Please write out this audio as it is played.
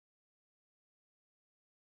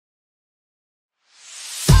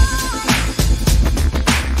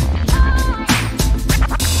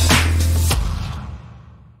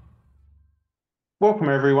Welcome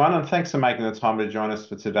everyone, and thanks for making the time to join us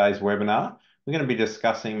for today's webinar. We're going to be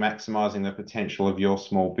discussing maximising the potential of your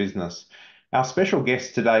small business. Our special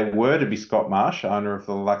guests today were to be Scott Marsh, owner of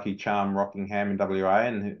the Lucky Charm Rockingham in WA,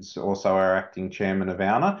 and who's also our acting chairman of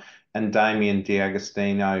ALNA, and Damien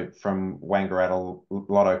D'Agostino from Wangaratta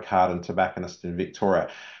Lotto Card and Tobacconist in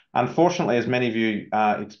Victoria. Unfortunately, as many of you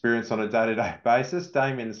experience on a day-to-day basis,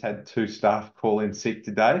 Damien has had two staff call in sick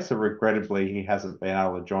today, so regrettably he hasn't been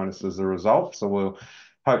able to join us as a result. So we'll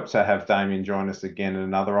hope to have Damien join us again at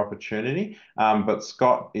another opportunity. But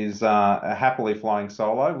Scott is happily flying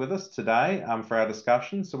solo with us today for our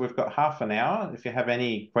discussion. So we've got half an hour. If you have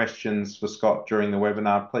any questions for Scott during the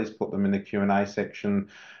webinar, please put them in the Q&A section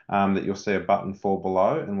that you'll see a button for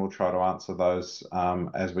below, and we'll try to answer those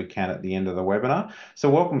as we can at the end of the webinar. So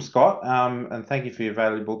welcome, Scott, and thank you for your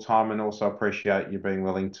valuable time, and also appreciate you being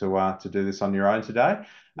willing to do this on your own today.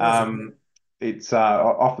 It's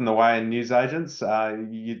often the way in newsagents.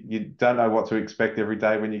 You don't know what to expect every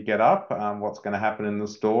day when you get up, what's going to happen in the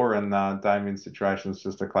store, and Damien's situation is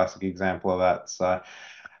just a classic example of that. So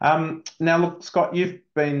now, look, Scott, you've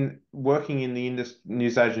been working in the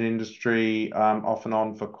newsagent industry off and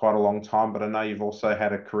on for quite a long time, but I know you've also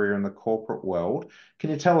had a career in the corporate world. Can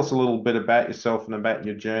you tell us a little bit about yourself and about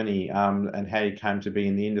your journey and how you came to be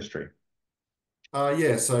in the industry? I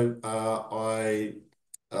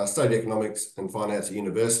studied economics and finance at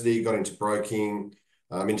university, got into broking,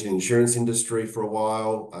 into the insurance industry for a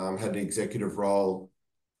while, had an executive role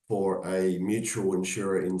for a mutual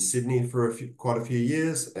insurer in Sydney for quite a few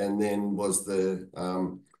years, and then was the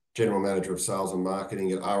general manager of sales and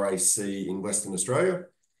marketing at RAC in Western Australia,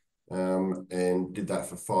 and did that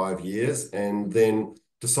for 5 years. And then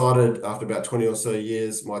decided after about 20 or so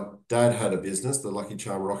years, my dad had a business, the Lucky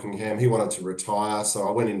Charm Rockingham. He wanted to retire, so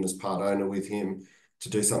I went in as part owner with him to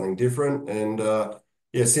do something different. And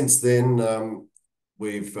since then,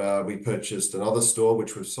 we purchased another store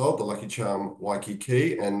which we've sold, the Lucky Charm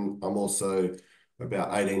Waikiki, and I'm also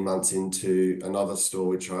about 18 months into another store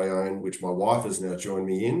which I own, which my wife has now joined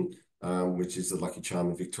me in, which is the Lucky Charm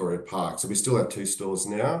in Victoria Park. So we still have two stores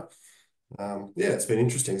now. It's been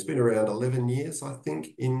interesting. It's been around 11 years, I think,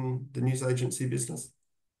 in the news agency business.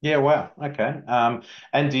 Yeah, wow. Okay.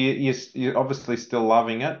 And you're obviously still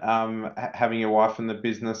loving it. Having your wife in the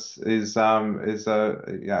business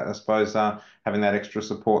yeah, I suppose having that extra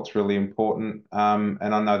support's really important. And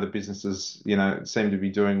I know the businesses, seem to be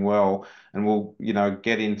doing well, and we'll,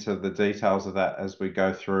 get into the details of that as we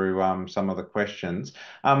go through some of the questions.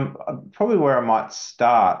 Probably where I might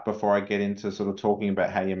start before I get into sort of talking about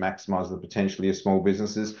how you maximize the potential of your small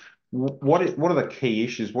businesses. What are the key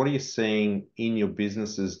issues? What are you seeing in your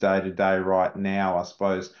businesses day to day right now? I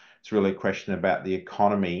suppose it's really a question about the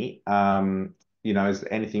economy. Is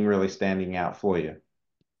anything really standing out for you?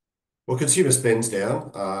 Well, consumer spend's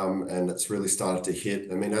down, and it's really started to hit.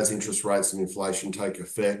 I mean, as interest rates and inflation take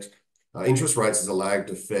effect, interest rates is a lagged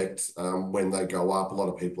effect. When they go up, a lot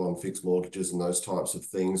of people on fixed mortgages and those types of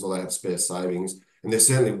things, or they have spare savings. And there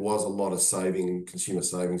certainly was a lot of consumer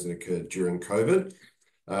savings that occurred during COVID.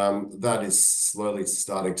 That is slowly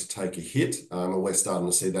starting to take a hit, and we're starting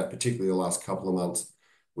to see that, particularly the last couple of months,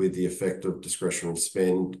 with the effect of discretionary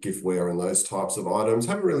spend, giftware, and those types of items.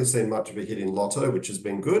 Haven't really seen much of a hit in lotto, which has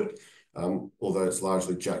been good, although it's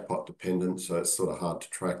largely jackpot dependent, so it's sort of hard to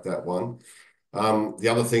track that one. The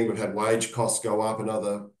other thing, we've had wage costs go up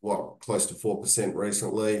another, close to 4%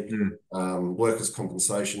 recently. Workers'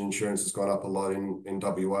 compensation insurance has gone up a lot in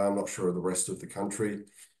WA. I'm not sure of the rest of the country.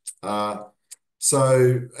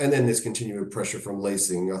 And then there's continuing pressure from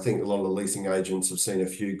leasing. I think a lot of the leasing agents have seen a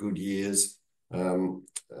few good years.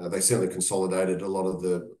 They certainly consolidated a lot of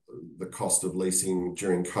the cost of leasing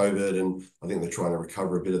during COVID, and I think they're trying to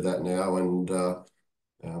recover a bit of that now. And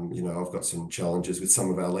I've got some challenges with some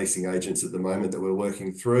of our leasing agents at the moment that we're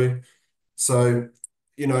working through. So,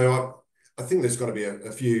 I think there's going to be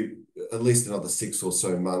a few, at least another 6 or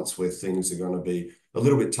so months where things are going to be a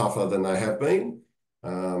little bit tougher than they have been.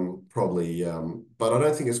 Probably, but I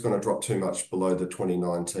don't think it's going to drop too much below the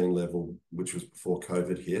 2019 level, which was before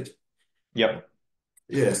COVID hit. Yep.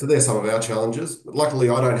 Yeah, so there's some of our challenges. Luckily,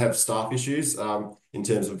 I don't have staff issues in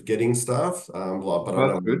terms of getting staff, but I know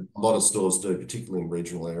That's good. a lot of stores do, particularly in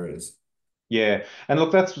regional areas. Yeah, and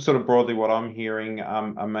look, that's sort of broadly what I'm hearing.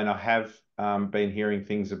 I mean, I have been hearing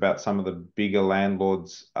things about some of the bigger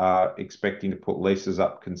landlords expecting to put leases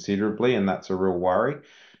up considerably, and that's a real worry.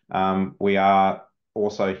 We are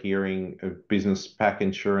also hearing of business pack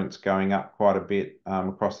insurance going up quite a bit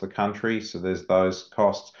across the country, so there's those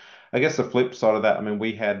costs. I guess the flip side of that, I mean,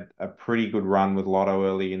 we had a pretty good run with Lotto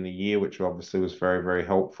early in the year, which obviously was very, very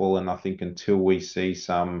helpful. And I think until we see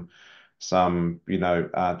some some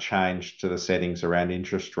change to the settings around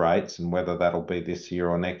interest rates, and whether that'll be this year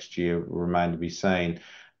or next year will remain to be seen.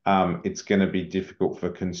 It's going to be difficult for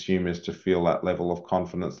consumers to feel that level of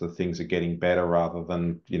confidence that things are getting better rather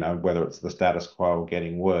than, whether it's the status quo or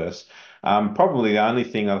getting worse. Probably the only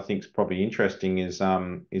thing I think is probably interesting is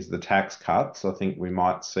the tax cuts. I think we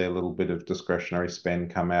might see a little bit of discretionary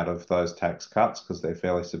spend come out of those tax cuts because they're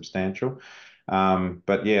fairly substantial.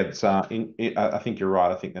 But yeah, I think you're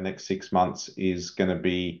right. I think the next 6 months is going to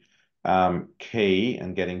be key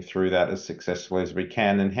and getting through that as successfully as we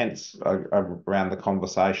can. And hence, around the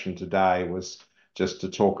conversation today was just to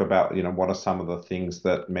talk about, what are some of the things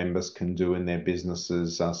that members can do in their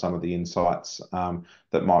businesses, some of the insights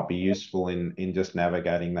that might be useful in just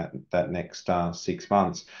navigating that next 6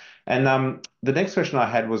 months. And the next question I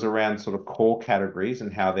had was around sort of core categories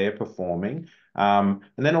and how they're performing. And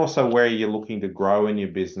then also where you're looking to grow in your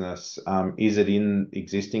business. Is it in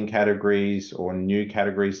existing categories or new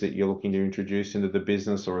categories that you're looking to introduce into the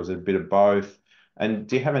business, or is it a bit of both? And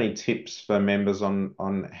do you have any tips for members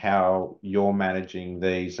on how you're managing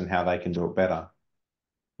these and how they can do it better?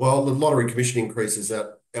 Well, the lottery commission increases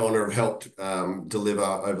that ALNA have helped deliver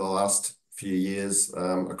over the last few years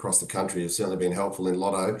across the country have certainly been helpful in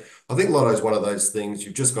Lotto. I think Lotto is one of those things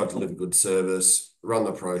you've just got to deliver good service, run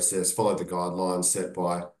the process, follow the guidelines set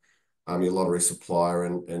by your lottery supplier,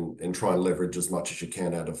 and try and leverage as much as you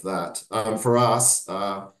can out of that. For us,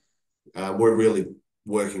 we're really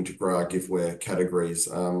working to grow our giftware categories.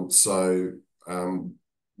 So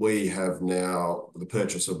we have now the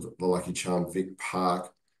purchase of the Lucky Charm Vic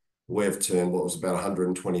Park. We've turned what was about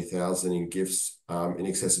 120,000 in gifts, in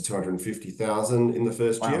excess of 250,000 in the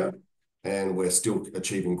first Wow. year, and we're still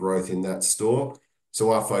achieving growth in that store.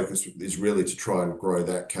 So our focus is really to try and grow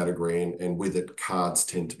that category, and with it, cards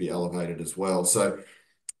tend to be elevated as well. So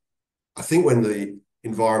I think when the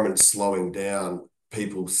environment's slowing down,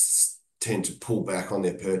 people tend to pull back on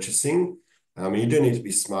their purchasing. You do need to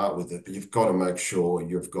be smart with it, but you've got to make sure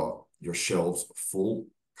you've got your shelves full,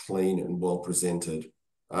 clean, and well presented.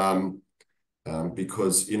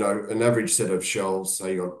 Because, an average set of shelves,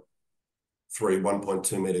 say you got three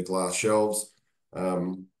 1.2 meter glass shelves.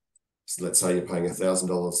 So let's say you're paying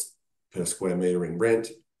 $1,000 per square meter in rent.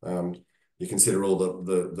 You consider all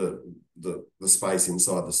the space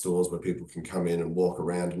inside the stores where people can come in and walk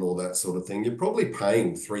around and all that sort of thing. You're probably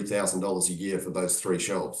paying $3,000 a year for those three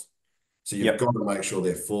shelves. So you've got to make sure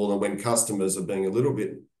they're full. And when customers are being a little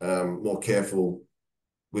bit more careful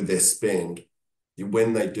with their spend,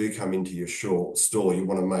 when they do come into your store, you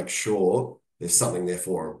want to make sure there's something there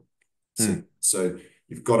for them. So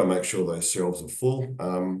you've got to make sure those shelves are full.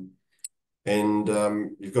 And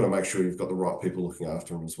you've got to make sure you've got the right people looking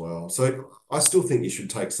after them as well. So I still think you should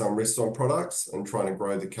take some risks on products and trying to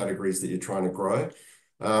grow the categories that you're trying to grow.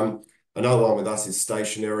 Another one with us is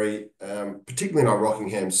stationery, particularly in our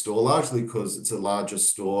Rockingham store, largely because it's a larger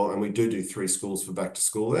store and we do 3 schools for back to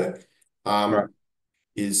school there. Right.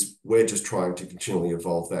 Is we're just trying to continually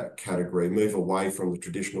evolve that category, move away from the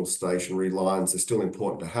traditional stationery lines. They're still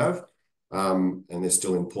important to have, and they're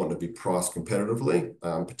still important to be priced competitively,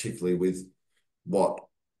 particularly with what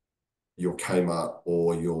your Kmart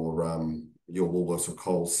or your Woolworths or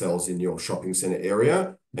Coles sells in your shopping centre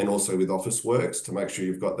area, and also with Officeworks to make sure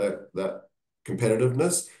you've got that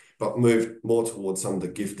competitiveness, but move more towards some of the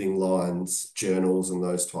gifting lines, journals, and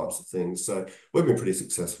those types of things. So we've been pretty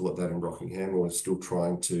successful at that in Rockingham, and we're still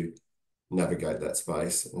trying to navigate that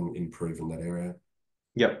space and improve in that area.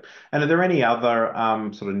 Yep. And are there any other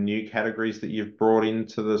sort of new categories that you've brought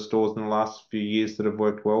into the stores in the last few years that have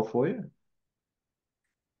worked well for you?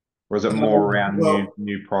 Or is it more around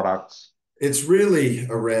new products? It's really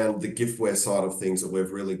around the giftware side of things that we've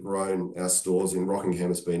really grown our stores in. Rockingham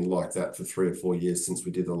has been like that for 3 or 4 years since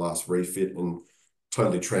we did the last refit and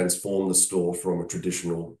totally transformed the store from a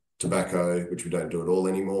traditional tobacco, which we don't do at all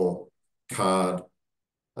anymore, card,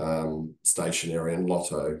 stationery, and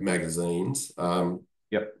lotto magazines.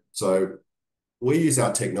 So we use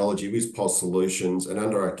our technology, we use POS Solutions, and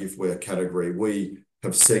under our giftware category, we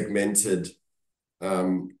have segmented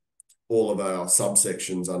all of our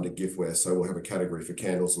subsections under giftware. So we'll have a category for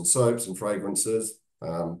candles and soaps and fragrances,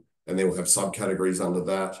 and then we'll have subcategories under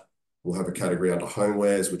that. We'll have a category under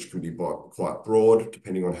homewares, which can be quite broad,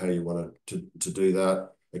 depending on how you want to do that.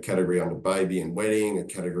 A category under baby and wedding, a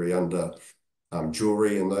category under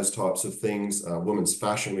jewelry and those types of things. Women's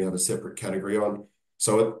fashion, we have a separate category on.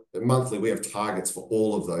 So monthly, we have targets for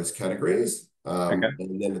all of those categories. And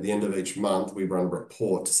then at the end of each month, we run a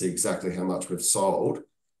report to see exactly how much we've sold.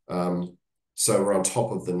 So we're on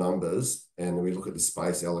top of the numbers, and we look at the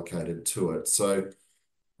space allocated to it. So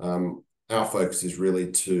our focus is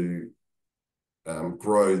really to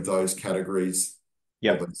grow those categories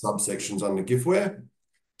or the Yep. subsections under giftware.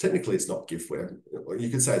 Technically, it's not giftware. You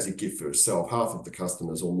could say it's a gift for itself. Half of the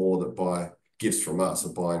customers or more that buy gifts from us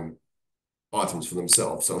are buying items for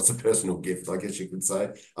themselves. So it's a personal gift, I guess you could say.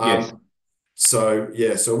 Yes. So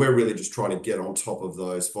yeah, so we're really just trying to get on top of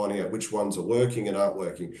those, finding out which ones are working and aren't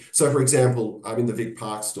working. So for example, I'm in the Vic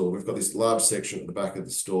Park store. We've got this large section at the back of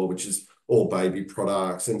the store, which is all baby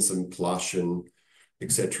products and some plush and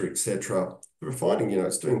et cetera, et cetera. We're finding,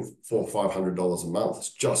 it's doing $400-500 a month. It's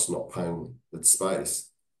just not paying its space.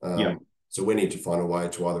 Yep. So we need to find a way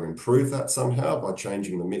to either improve that somehow by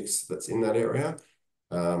changing the mix that's in that area,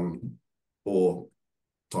 or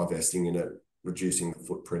divesting in it, reducing the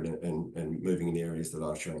footprint and moving in areas that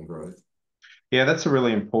are showing growth. Yeah, that's a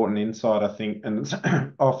really important insight, I think, and it's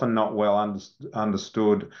often not well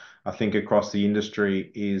understood, I think, across the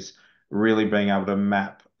industry is really being able to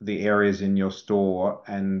map the areas in your store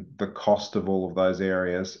and the cost of all of those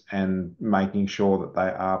areas and making sure that they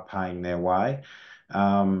are paying their way.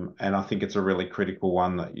 And I think it's a really critical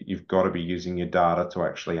one that you've got to be using your data to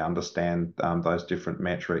actually understand those different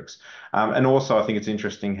metrics. And also, I think it's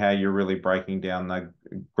interesting how you're really breaking down the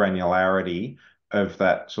granularity of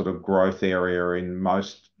that sort of growth area in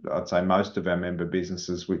most, I'd say most of our member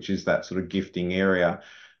businesses, which is that sort of gifting area,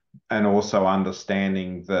 and also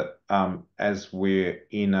understanding that as we're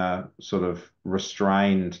in a sort of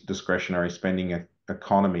restrained discretionary spending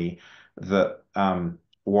economy, that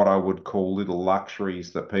what I would call little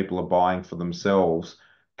luxuries that people are buying for themselves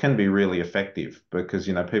can be really effective because,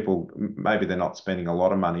 people maybe they're not spending a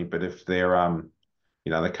lot of money, but if they're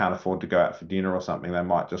they can't afford to go out for dinner or something, they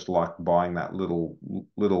might just like buying that little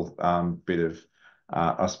bit of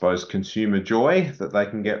I suppose consumer joy that they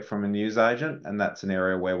can get from a newsagent, and that's an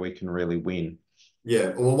area where we can really win.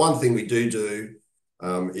 Yeah, well, one thing we do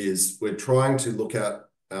is we're trying to look at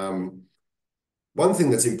one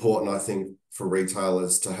thing that's important, I think, for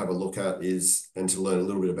retailers to have a look at is, and to learn a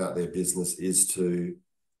little bit about their business, is to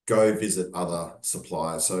go visit other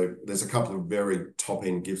suppliers. So there's a couple of very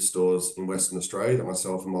top-end gift stores in Western Australia that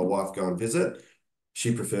myself and my wife go and visit.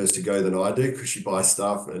 She prefers to go than I do because she buys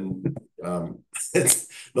stuff, and it's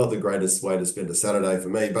not the greatest way to spend a Saturday for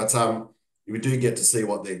me. But we do get to see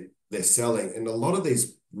what they're selling, and a lot of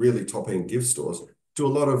these really top-end gift stores do a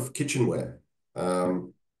lot of kitchenware.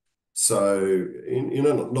 So,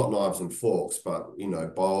 not knives and forks, but,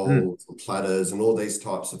 Mm. bowls and platters and all these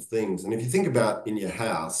types of things. And if you think about in your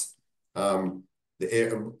house,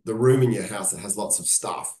 the room in your house that has lots of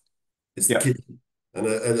stuff is the Yeah. kitchen. And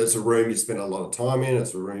it's a room you spend a lot of time in.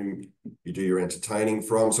 It's a room you do your entertaining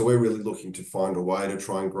from. So we're really looking to find a way to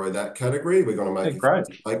try and grow that category. We're going to Yeah, make a few great.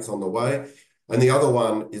 mistakes on the way. And the other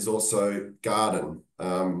one is also garden.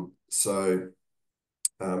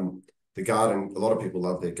 The garden, a lot of people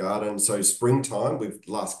love their garden. So springtime,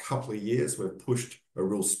 last couple of years, we've pushed a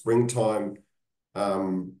real springtime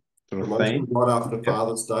Sort of promotion theme. right after Yep.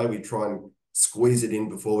 Father's Day. We try and squeeze it in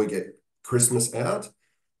before we get Christmas out.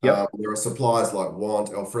 Yep. There are suppliers like Want,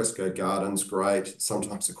 Alfresco Gardens, great.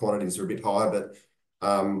 Sometimes the quantities are a bit high, but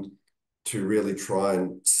to really try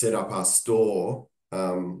and set up our store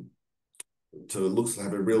to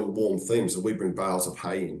have a real warm theme. So we bring bales of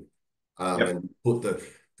hay in Yep. and put the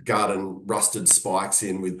garden rusted spikes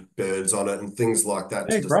in with birds on it and things like that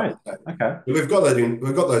Yeah, to great. display. Okay. We've got that in.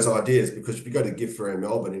 We've got those ideas because if you go to Gift Fair in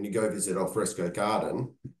Melbourne and you go visit Alfresco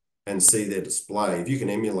Garden and see their display, if you can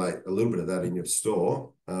emulate a little bit of that in your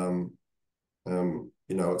store,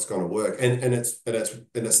 it's going to work. And it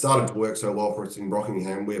started to work so well for us in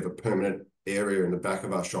Rockingham. We have a permanent area in the back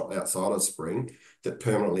of our shop outside of Spring that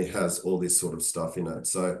permanently has all this sort of stuff in it.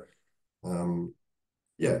 So,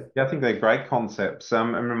 yeah. Yeah, I think they're great concepts. I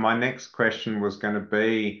mean, my next question was going to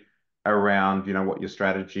be around, what your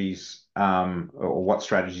strategies, or what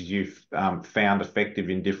strategies you've found effective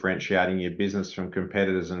in differentiating your business from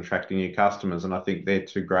competitors and attracting new customers. And I think they're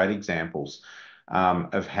two great examples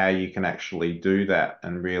of how you can actually do that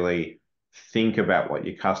and really think about what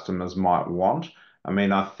your customers might want. I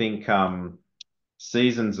mean, I think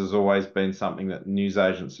seasons has always been something that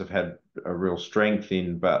newsagents have had a real strength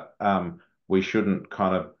in, but we shouldn't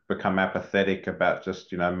kind of become apathetic about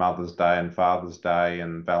just, Mother's Day and Father's Day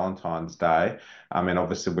and Valentine's Day. I mean,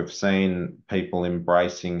 obviously, we've seen people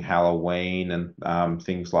embracing Halloween and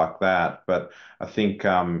things like that, but I think,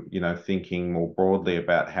 thinking more broadly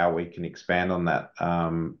about how we can expand on that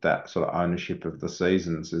sort of ownership of the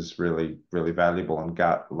seasons is really, really valuable. And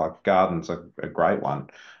like gardens are a great one.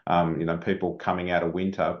 People coming out of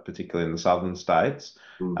winter, particularly in the southern states,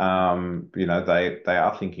 Mm. they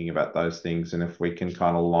are thinking about those things, and if we can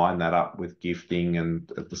kind of line that up with gifting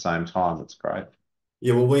and at the same time, it's great.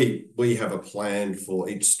 Yeah, well, we have a plan for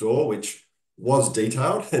each store, which was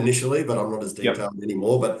detailed initially, but I'm not as Yep. detailed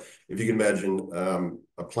anymore. But if you can imagine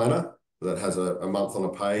a planner that has a month on a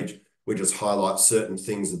page, we just highlight certain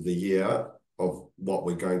things of the year of what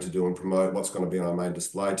we're going to do and promote, what's going to be on our main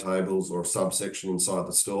display tables or a subsection inside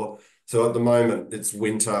the store. So at the moment, it's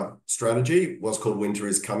winter strategy. What's called Winter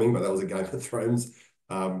is Coming, but that was a Game of Thrones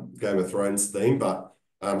theme. But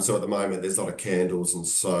so at the moment, there's a lot of candles and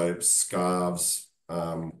soaps, scarves,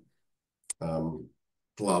 um,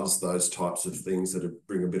 gloves, those types of things that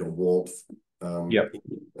bring a bit of warmth. Yep.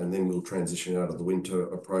 And then we'll transition out of the winter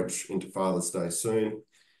approach into Father's Day soon.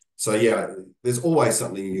 So yeah, there's always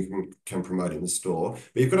something you can promote in the store,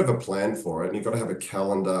 but you've got to have a plan for it, and you've got to have a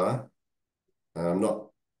calendar, not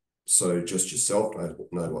so just yourself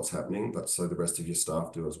know what's happening, but so the rest of your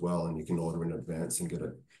staff do as well, and you can order in advance and get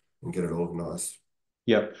it organised.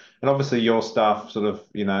 Yep. And obviously your staff sort of,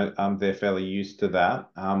 they're fairly used to that.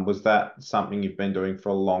 Was that something you've been doing for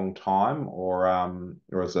a long time, or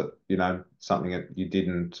is it, something that you did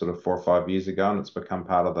in sort of 4 or 5 years ago and it's become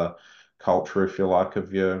part of the culture, if you like,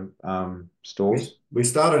 of your stores? We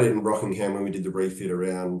started it in Rockingham when we did the refit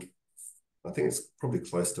around, I think it's probably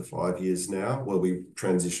close to 5 years now, where we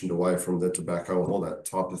transitioned away from the tobacco and all that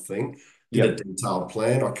type of thing. Did a Yep. detailed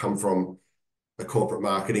plan. I come from a corporate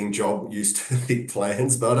marketing job, used to thick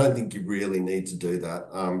plans, but I don't think you really need to do that.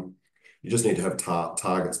 You just need to have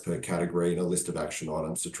targets per category and a list of action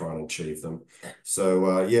items to try and achieve them.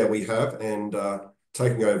 So yeah, we have, and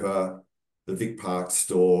taking over the Vic Park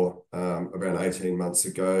store around 18 months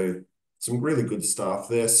ago, some really good staff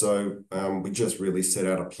there. So we just really set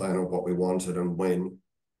out a plan of what we wanted and when,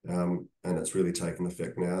 and it's really taken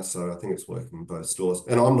effect now. So I think it's working in both stores.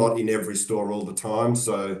 And I'm not in every store all the time,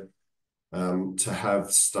 so to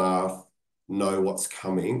have staff know what's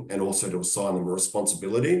coming and also to assign them a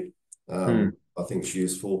responsibility, Hmm. I think is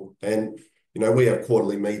useful. And we have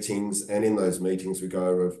quarterly meetings, and in those meetings we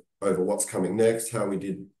go over what's coming next, how we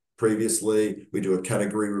did previously. We do a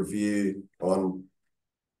category review on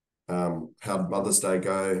how did Mother's Day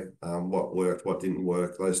go, what worked, what didn't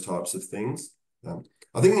work, those types of things.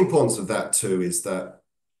 I think the importance of that too is that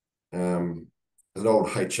an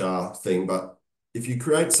old HR thing, but if you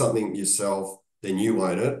create something yourself, then you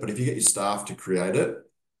own it. But if you get your staff to create it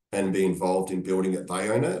and be involved in building it, they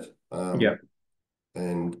own it. Yep.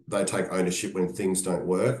 And they take ownership when things don't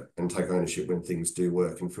work and take ownership when things do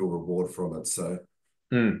work and feel reward from it. So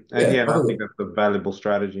yeah, Yeah, and I I think think that's a valuable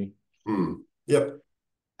strategy. yep.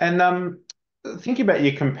 And thinking about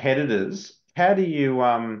your competitors, how do you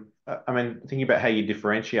I mean, thinking about how you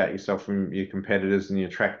differentiate yourself from your competitors and you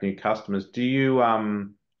attract new customers, do you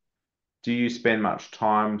spend much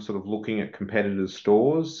time sort of looking at competitors'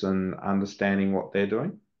 stores and understanding what they're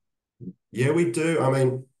doing? Yeah, we do. I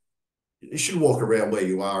mean, you should walk around where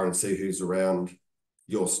you are and see who's around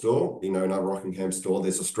your store. In our Rockingham store,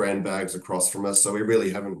 there's Australian bags across from us. So we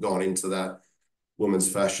really haven't gone into that women's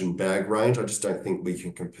fashion bag range. I just don't think we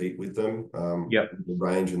can compete with them, Yep. the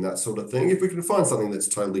range and that sort of thing. If we can find something that's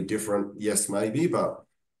totally different, yes, maybe. But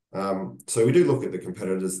so we do look at the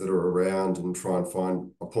competitors that are around and try and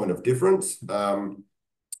find a point of difference. Um,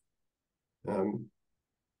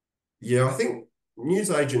 yeah, I think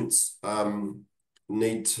newsagents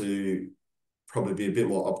need to probably be a bit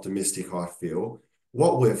more optimistic, I feel.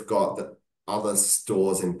 What we've got that other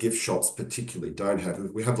stores and gift shops particularly don't have,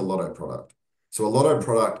 we have the lotto product. So a lotto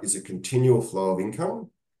product is a continual flow of income.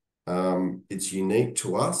 It's unique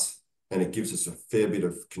to us and it gives us a fair bit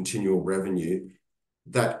of continual revenue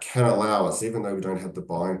that can allow us, even though we don't have the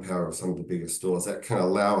buying power of some of the bigger stores, that can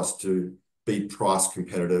allow us to be price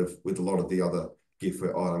competitive with a lot of the other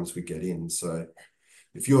giftware items we get in. So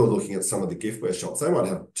if you're looking at some of the giftware shops, they might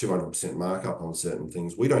have 200% markup on certain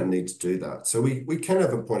things. We don't need to do that. So we can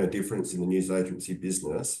have a point of difference in the news agency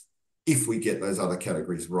business if we get those other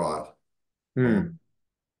categories right. Hmm.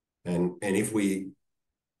 And if we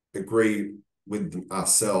agree with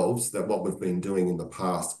ourselves that what we've been doing in the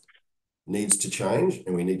past needs to change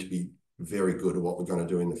and we need to be very good at what we're going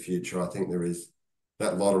to do in the future, I think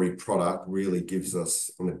that lottery product really gives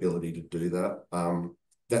us an ability to do that.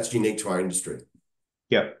 That's unique to our industry.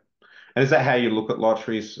 Yep. And is that how you look at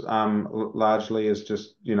lotteries, largely as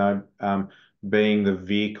just, being the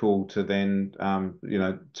vehicle to then,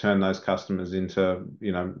 turn those customers into,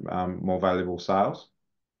 more valuable sales?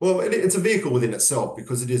 Well, it's a vehicle within itself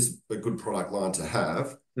because it is a good product line to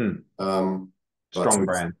have. Hmm. But Strong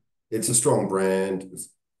brand. it's a strong brand, it's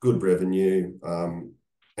good revenue, and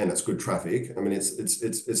it's good traffic. I mean,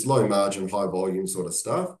 it's low margin, high volume sort of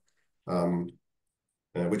stuff.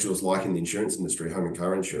 which was like in the insurance industry, home and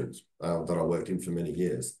car insurance, that I worked in for many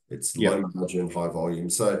years. It's low Yep. margin, high volume.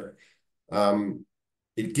 So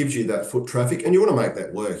it gives you that foot traffic, and you want to make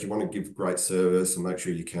that work. You want to give great service and make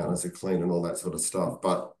sure your counters are clean and all that sort of stuff.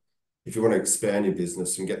 But if you want to expand your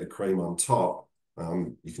business and get the cream on top,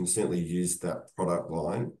 you can certainly use that product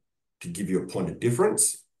line to give you a point of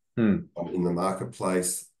difference in the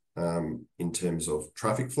marketplace, in terms of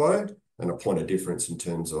traffic flow, and a point of difference in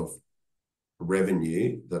terms of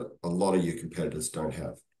revenue that a lot of your competitors don't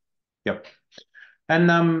have. Yep.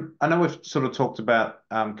 And I know we've sort of talked about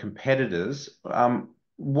competitors.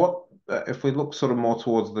 What if we look sort of more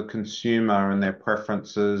towards the consumer and their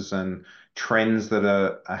preferences and trends that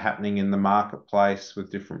are happening in the marketplace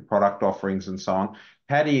with different product offerings and so on?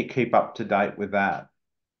 How do you keep up to date with that?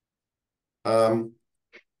 Um,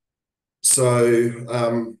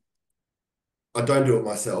 so I don't do it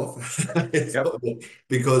myself Yep.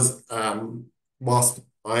 because whilst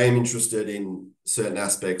I am interested in certain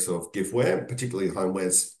aspects of giftware, particularly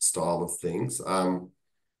homeware's style of things, I'm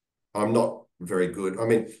not very good. I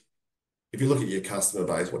mean, if you look at your customer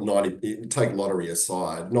base, what 90, take lottery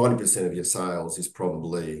aside, 90% of your sales is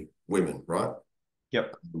probably women, right?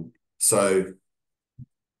 Yep. So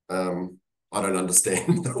I don't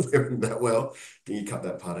understand women that well. Can you cut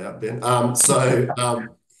that part out, Ben? So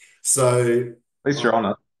At least you're on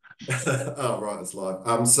it. oh, right, it's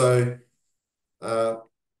live. So uh,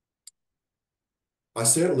 I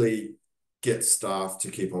certainly get staff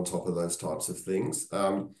to keep on top of those types of things.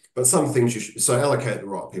 But some things you should, so allocate the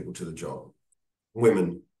right people to the job.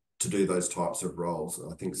 Women to do those types of roles,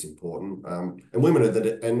 I think is important. And women are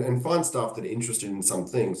that, and find staff that are interested in some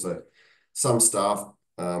things. So some staff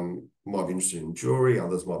might be interested in jewelry,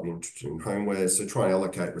 others might be interested in homeware. So try and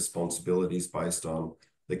allocate responsibilities based on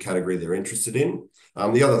the category they're interested in.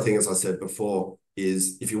 The other thing, as I said before,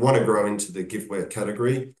 is if you want to grow into the giftware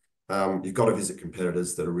category, you've got to visit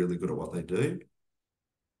competitors that are really good at what they do.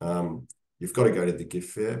 You've got to go to the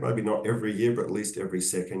gift fair, maybe not every year, but at least every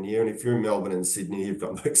second year. And if you're in Melbourne and Sydney, you've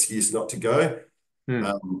got no excuse not to go.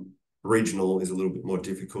 Regional is a little bit more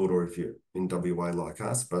difficult, or if you're in WA like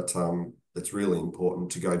us, but it's really important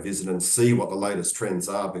to go visit and see what the latest trends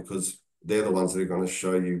are, because they're the ones that are going to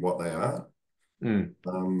show you what they are.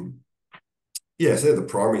 Yeah, so they're the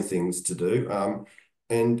primary things to do.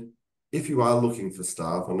 And if you are looking for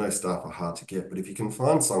staff, I know staff are hard to get, but if you can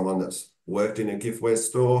find someone that's worked in a giftware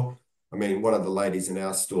store, I mean, one of the ladies in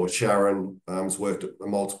our store, Sharon, has worked at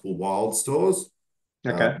multiple Wild stores,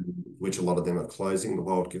 Okay. which a lot of them are closing, the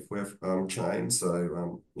Wild giftware chain.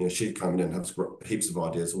 So, you know, she'd come in and have heaps of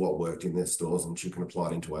ideas of what worked in their stores, and she can apply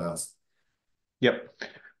it into ours. Yep.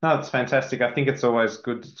 No, it's fantastic. I think it's always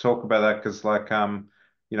good to talk about that because, like,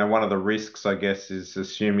 one of the risks, I guess, is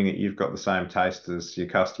assuming that you've got the same taste as your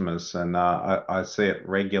customers, and I see it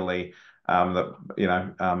regularly.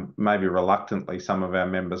 That maybe reluctantly, some of our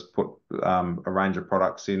members put a range of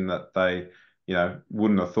products in that they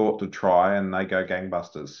wouldn't have thought to try, and they go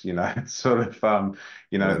gangbusters. It's sort of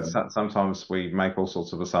Yeah. sometimes we make all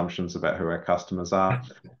sorts of assumptions about who our customers are.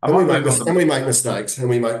 I And we might make move on to. and we make mistakes, and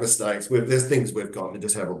we make mistakes. There's things we've got that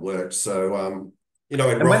just haven't worked. So, in And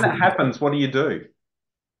when that Rockingham, happens, what do you do?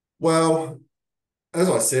 well, as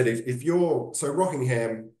I said, if you're so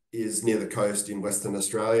Rockingham is near the coast in Western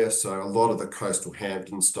Australia, so a lot of the coastal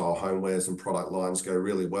Hampton style homewares and product lines go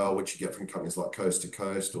really well, which you get from companies like Coast to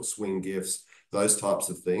Coast or Swing Gifts, those types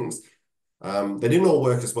of things. They didn't all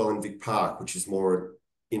work as well in Vic Park, which is more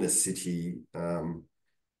inner city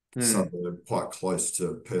suburb, quite close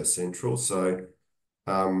to Perth Central. So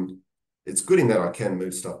it's good in that I can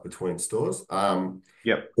move stuff between stores.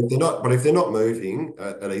 Yep. If they're not moving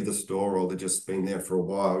at either store, or they've just been there for a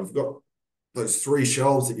while, you've got those 3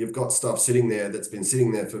 shelves that you've got stuff sitting there that's been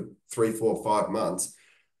sitting there for 3, 4, 5 months.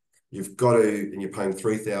 You've got to, and you're paying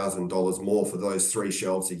 $3,000 more for those 3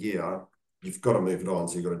 shelves a year. You've got to move it on.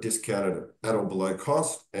 So you've got to discount it at or below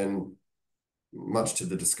cost. And much to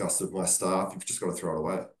the disgust of my staff, you've just got to throw it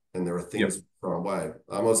away. And there are things to throw away.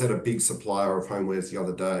 I was at a big supplier of homewares the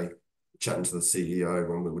other day, chatting to the CEO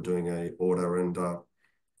when we were doing a order, and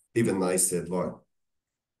even they said, like,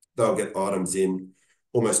 they'll get items in,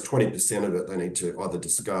 almost 20% of it they need to either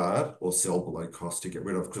discard or sell below cost to get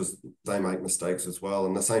rid of, because they make mistakes as well.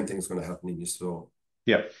 And the same thing's going to happen in your store.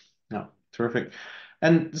 Yep. No, terrific.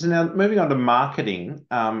 And so now moving on to marketing,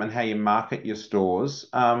 and how you market your stores,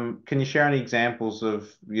 can you share any examples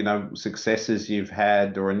of, successes you've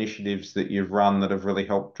had or initiatives that you've run that have really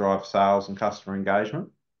helped drive sales and customer engagement?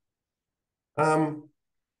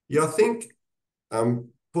 Yeah, I think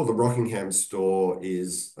for the Rockingham store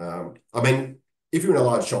is, I mean, if you're in a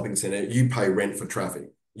large shopping centre, you pay rent for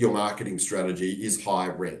traffic. your marketing strategy is high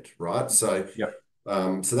rent, right? So,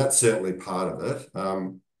 Yep. so that's certainly part of it.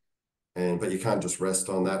 But you can't just rest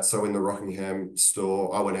on that. So in the Rockingham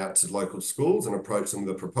store, I went out to local schools and approached them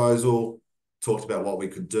with a proposal, talked about what we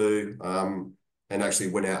could do, and actually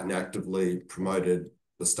went out and actively promoted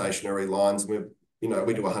the stationery lines. We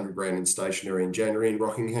do 100 grand in stationery in January in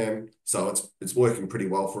Rockingham, so it's working pretty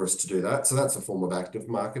well for us to do that. So that's a form of active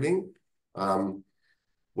marketing. I'm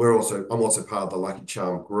also part of the Lucky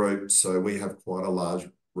Charm group, so we have quite a large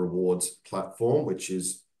rewards platform, which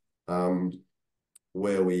is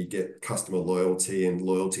where we get customer loyalty and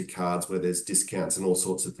loyalty cards where there's discounts and all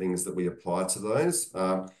sorts of things that we apply to those.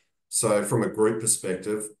 So from a group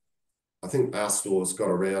perspective, I think our store's got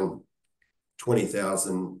around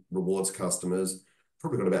 20,000 rewards customers,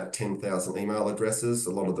 probably got about 10,000 email addresses.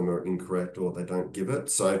 A lot of them are incorrect or they don't give it.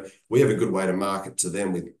 So we have a good way to market to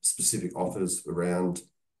them with specific offers around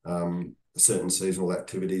certain seasonal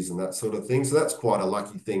activities and that sort of thing. So that's quite a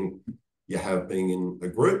lucky thing you have being in a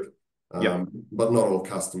group. Yep. But not all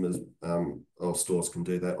customers or stores can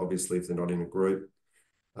do that, obviously, if they're not in a group.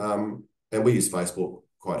 And we use Facebook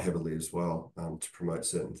quite heavily as well to promote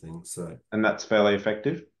certain things. So, And that's fairly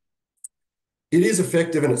effective. it is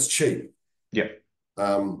effective and it's cheap. Yep.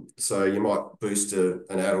 So you might boost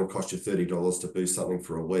an ad will cost you $30 to boost something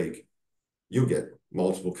for a week. You'll get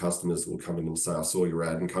multiple customers that will come in and say, I saw your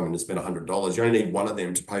ad, and come in and spend $100. You only need one of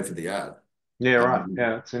them to pay for the ad. Yeah, right.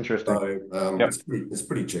 Yeah, it's interesting. So Yep. it's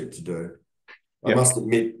pretty cheap to do. I Yep. must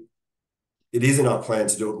admit, it is in our plan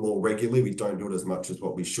to do it more regularly. We don't do it as much as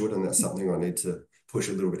what we should, and that's something I need to push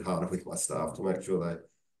a little bit harder with my staff to make sure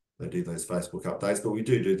they do those Facebook updates, but we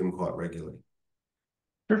do them quite regularly.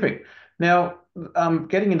 Terrific. Now,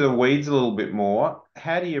 getting into the weeds a little bit more,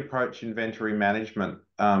 how do you approach inventory management?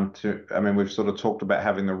 We've sort of talked about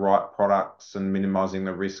having the right products and minimizing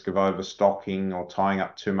the risk of overstocking or tying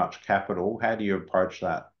up too much capital. How do you approach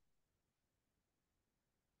that?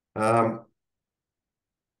 I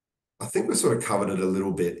think we sort of covered it a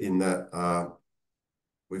little bit in that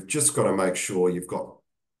we've just got to make sure you've got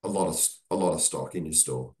a lot of stock in your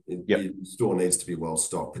store. Yep. Your store needs to be well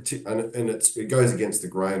stocked, and it goes against the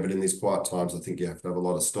grain. But in these quiet times, I think you have to have a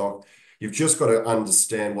lot of stock. You've just got to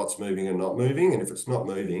understand what's moving and not moving, and if it's not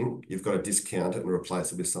moving, you've got to discount it and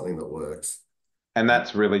replace it with something that works. And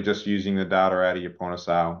that's really just using the data out of your point of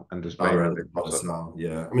sale and just being Data really out of across it. sale,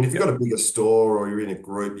 yeah. I mean, if you've got a bigger store or you're in a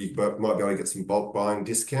group, you might be able to get some bulk buying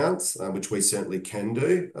discounts, which we certainly can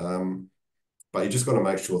do. But you just got to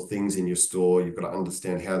make sure things in your store, you've got to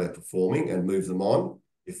understand how they're performing and move them on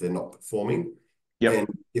if they're not performing. Yep. And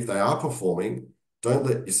if they are performing, don't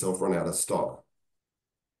let yourself run out of stock.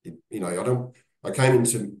 I came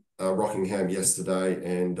into Rockingham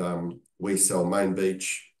yesterday, and we sell Main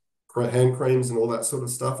Beach hand creams and all that sort of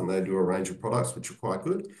stuff, and they do a range of products which are quite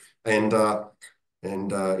good. And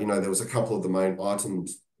there was a couple of the main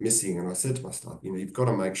items missing, and I said to my staff, you've got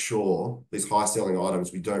to make sure these high selling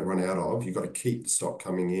items we don't run out of. You've got to keep the stock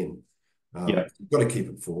coming in. You've got to keep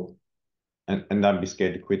it full. And don't be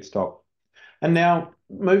scared to quit stock. And now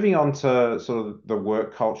moving on to sort of the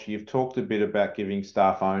work culture, you've talked a bit about giving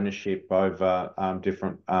staff ownership over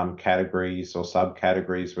different categories or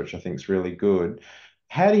subcategories, which I think is really good.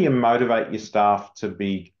 How do you motivate your staff to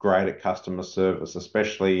be great at customer service,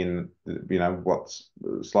 especially in what's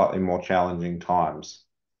slightly more challenging times?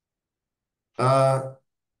 How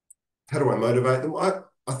do I motivate them?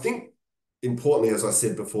 I think importantly, as I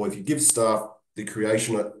said before, if you give staff the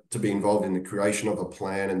creation to be involved in the creation of a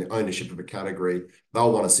plan and the ownership of a category,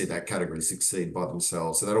 they'll want to see that category succeed by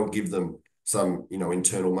themselves. So that'll give them some,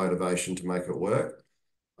 internal motivation to make it work.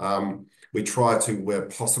 We try to, where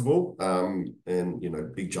possible,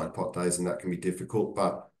 and big jackpot days and that can be difficult,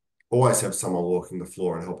 but always have someone walking the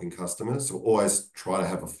floor and helping customers. So always try to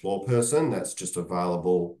have a floor person that's just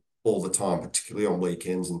available all the time, particularly on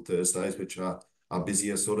weekends and Thursdays, which are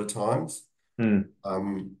busier sort of times. And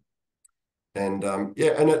at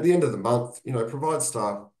the end of the month, provide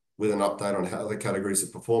staff with an update on how the categories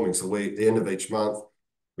are performing. So at the end of each month,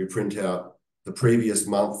 we print out the previous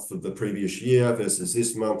month for the previous year versus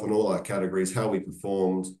this month on all our categories, how we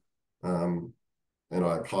performed. And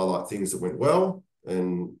I highlight things that went well.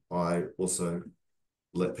 And I also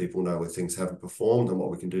let people know where things haven't performed and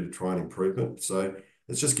what we can do to try and improve it. So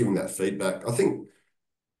it's just giving that feedback. I think,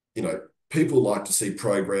 people like to see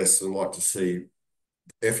progress and like to see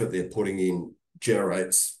effort they're putting in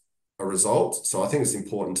generates a result. So I think it's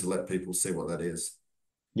important to let people see what that is.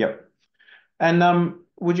 Yep. And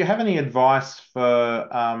would you have any advice for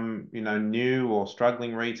new or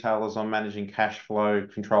struggling retailers on managing cash flow,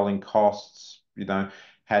 controlling costs?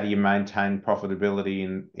 how do you maintain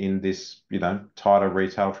profitability in this, tighter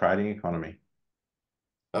retail trading economy?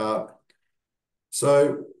 Uh,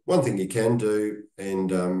 so one thing you can do,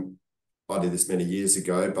 and I did this many years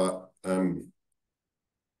ago, but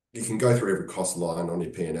you can go through every cost line on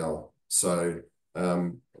your P&L. So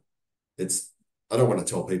it's, I don't want to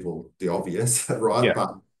tell people the obvious, right? Yeah.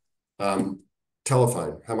 But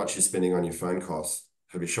telephone, how much you're spending on your phone costs.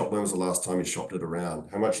 Have you shopped? When was the last time you shopped it around?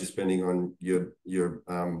 How much you're spending on your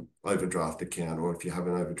overdraft account, or if you have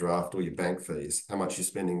an overdraft, or your bank fees? How much you're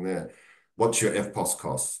spending there? What's your FPOS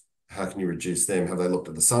costs? How can you reduce them? Have they looked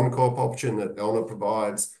at the Suncorp option that ALNA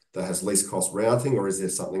provides that has least cost routing, or is there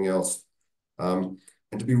something else? And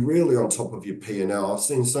to be really on top of your P&L, I've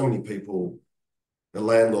seen so many people, a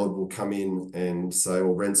landlord will come in and say,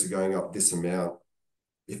 well, rents are going up this amount.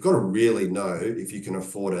 You've got to really know if you can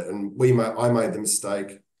afford it. And I made the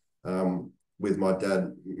mistake with my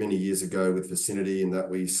dad many years ago with Vicinity, in that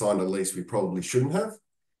we signed a lease we probably shouldn't have.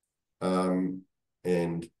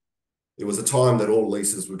 And it was a time that all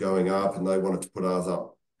leases were going up, and they wanted to put ours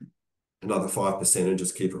up another 5% and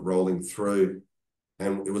just keep it rolling through.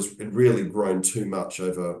 And it really grown too much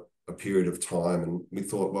over a period of time. And we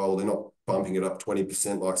thought, well, they're not bumping it up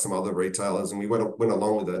 20% like some other retailers. And we went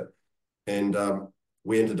along with it. And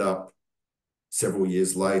we ended up several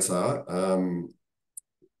years later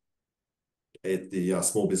at the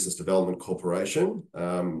Small Business Development Corporation.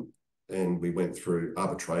 And we went through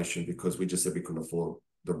arbitration because we just said we couldn't afford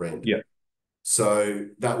the rent. Yeah. So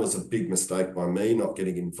that was a big mistake by me, not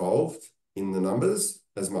getting involved in the numbers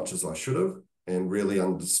as much as I should have, and really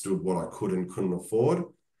understood what I could and couldn't afford.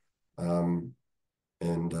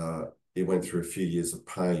 It went through a few years of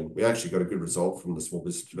pain. We actually got a good result from the Small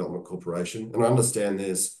Business Development Corporation. And I understand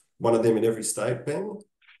there's one of them in every state, Ben.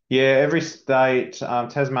 Yeah, every state.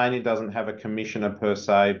 Tasmania doesn't have a commissioner per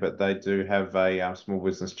se, but they do have a small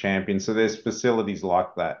business champion. So there's facilities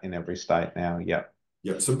like that in every state now. Yeah.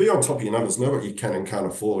 Yeah. So be on top of your numbers, know what you can and can't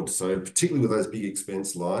afford. So particularly with those big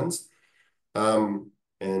expense lines. I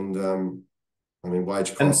mean, wage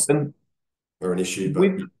And costs are an issue, but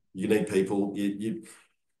with you need people.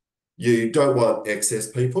 You don't want excess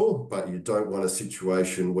people, but you don't want a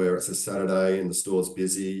situation where it's a Saturday and the store's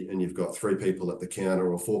busy and you've got 3 people at the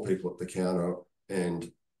counter or 4 people at the counter,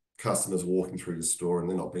 and customers walking through your store and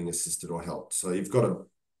they're not being assisted or helped. So you've got to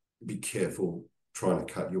be careful trying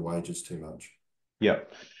to cut your wages too much. Yeah.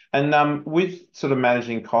 And with sort of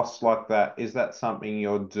managing costs like that, is that something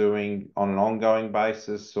you're doing on an ongoing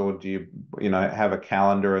basis, or do you have a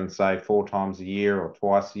calendar and say 4 times a year or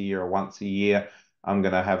twice a year or once a year, I'm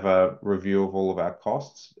going to have a review of all of our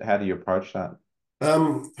costs? How do you approach that?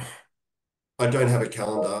 I don't have a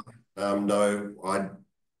calendar. No,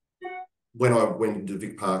 when I went into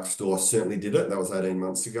Vic Park store, I certainly did it. That was 18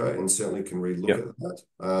 months ago, and certainly can relook Yep. at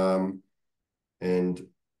that. And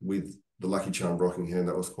with the Lucky Charm Rockingham,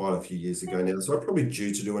 that was quite a few years ago now. So I'm probably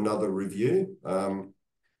due to do another review.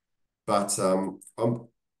 But I'm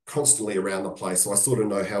constantly around the place, so I sort of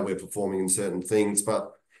know how we're performing in certain things.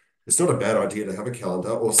 But it's not a bad idea to have a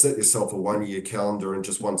calendar, or set yourself a 1-year calendar and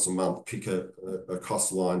just once a month pick a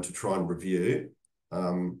cost line to try and review,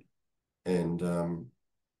 and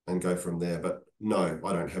go from there. But no,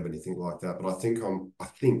 I don't have anything like that. But I think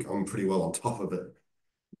I'm pretty well on top of it.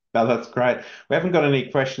 No, that's great. We haven't got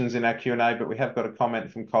any questions in our Q&A, but we have got a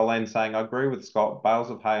comment from Colleen saying, I agree with Scott, bales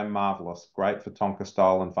of hay are marvellous. Great for Tonka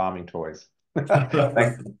style and farming toys.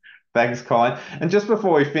 Thanks, Colin. And just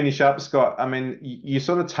before we finish up, Scott, I mean, you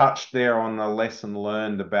sort of touched there on a lesson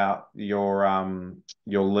learned about your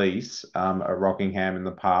lease at Rockingham in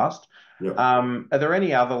the past. Yep. Are there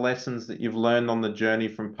any other lessons that you've learned on the journey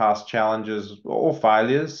from past challenges or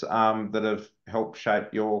failures that have helped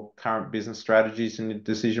shape your current business strategies and your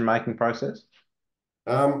decision-making process?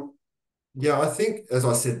 Yeah, I think, as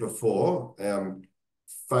I said before,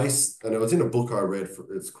 face, and it was in a book I read,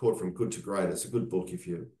 it's called From Good to Great. It's a good book if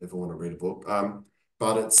you ever want to read a book.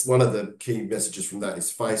 But it's one of the key messages from that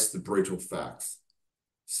is face the brutal facts.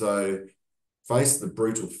 So face the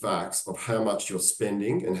brutal facts of how much you're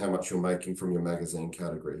spending and how much you're making from your magazine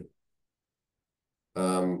category.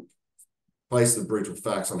 Face the brutal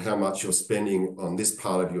facts on how much you're spending on this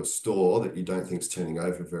part of your store that you don't think is turning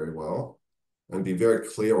over very well, and be very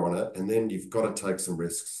clear on it. And then you've got to take some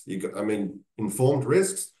risks. Informed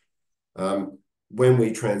risks. When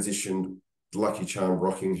we transitioned Lucky Charm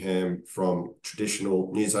Rockingham from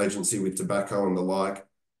traditional news agency with tobacco and the like,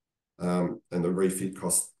 and the refit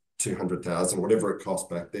cost 200,000, whatever it cost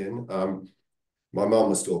back then. My mum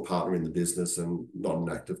was still a partner in the business and not an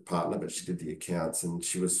active partner, but she did the accounts, and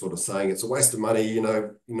she was sort of saying it's a waste of money.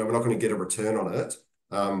 We're not going to get a return on it.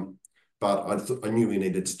 but I knew we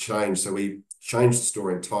needed to change. So we changed the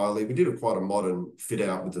store entirely. We did quite a modern fit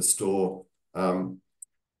out with the store,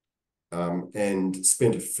 and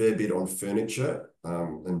spent a fair bit on furniture,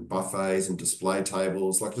 and buffets and display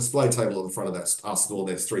tables. Like display table at the front of our store,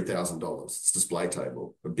 that's $3,000. It's display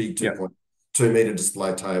table, a big Yeah. 2.2 meter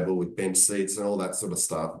display table with bench seats and all that sort of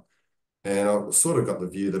stuff. And I sort of got the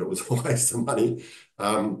view that it was a waste of money.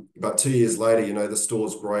 But 2 years later, the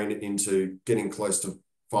store's grown into getting close to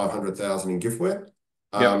 500,000 in giftware.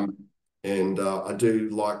 Yeah. And I do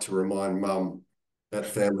like to remind Mum at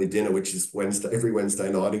family dinner, which is every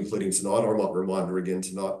Wednesday night, including tonight, or I might remind her again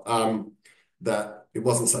tonight, that it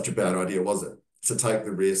wasn't such a bad idea, was it? To take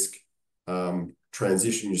the risk,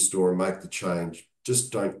 transition your store and make the change.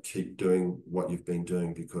 Just don't keep doing what you've been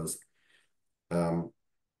doing, because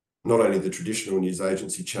not only the traditional news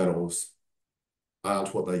agency channels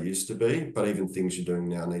aren't what they used to be, but even things you're doing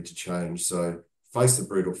now need to change. So face the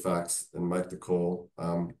brutal facts and make the call,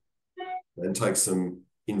 and take some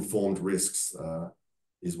informed risks,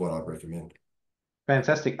 is what I'd recommend.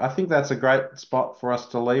 Fantastic. I think that's a great spot for us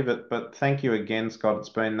to leave it. But thank you again, Scott. It's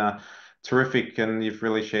been terrific, and you've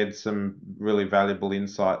really shared some really valuable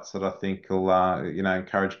insights that I think will,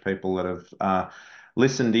 encourage people that have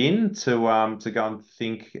listened in to go and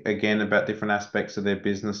think again about different aspects of their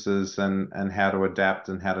businesses and how to adapt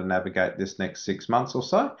and how to navigate this next 6 months or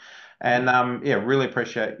so. And yeah, really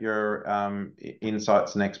appreciate your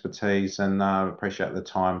insights and expertise, and appreciate the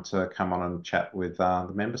time to come on and chat with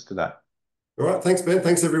the members today. All right. Thanks, Ben.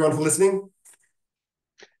 Thanks, everyone, for listening.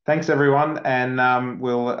 Thanks, everyone. And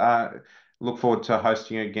we'll look forward to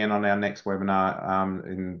hosting you again on our next webinar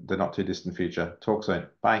in the not too distant future. Talk soon.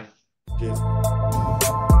 Bye. Cheers.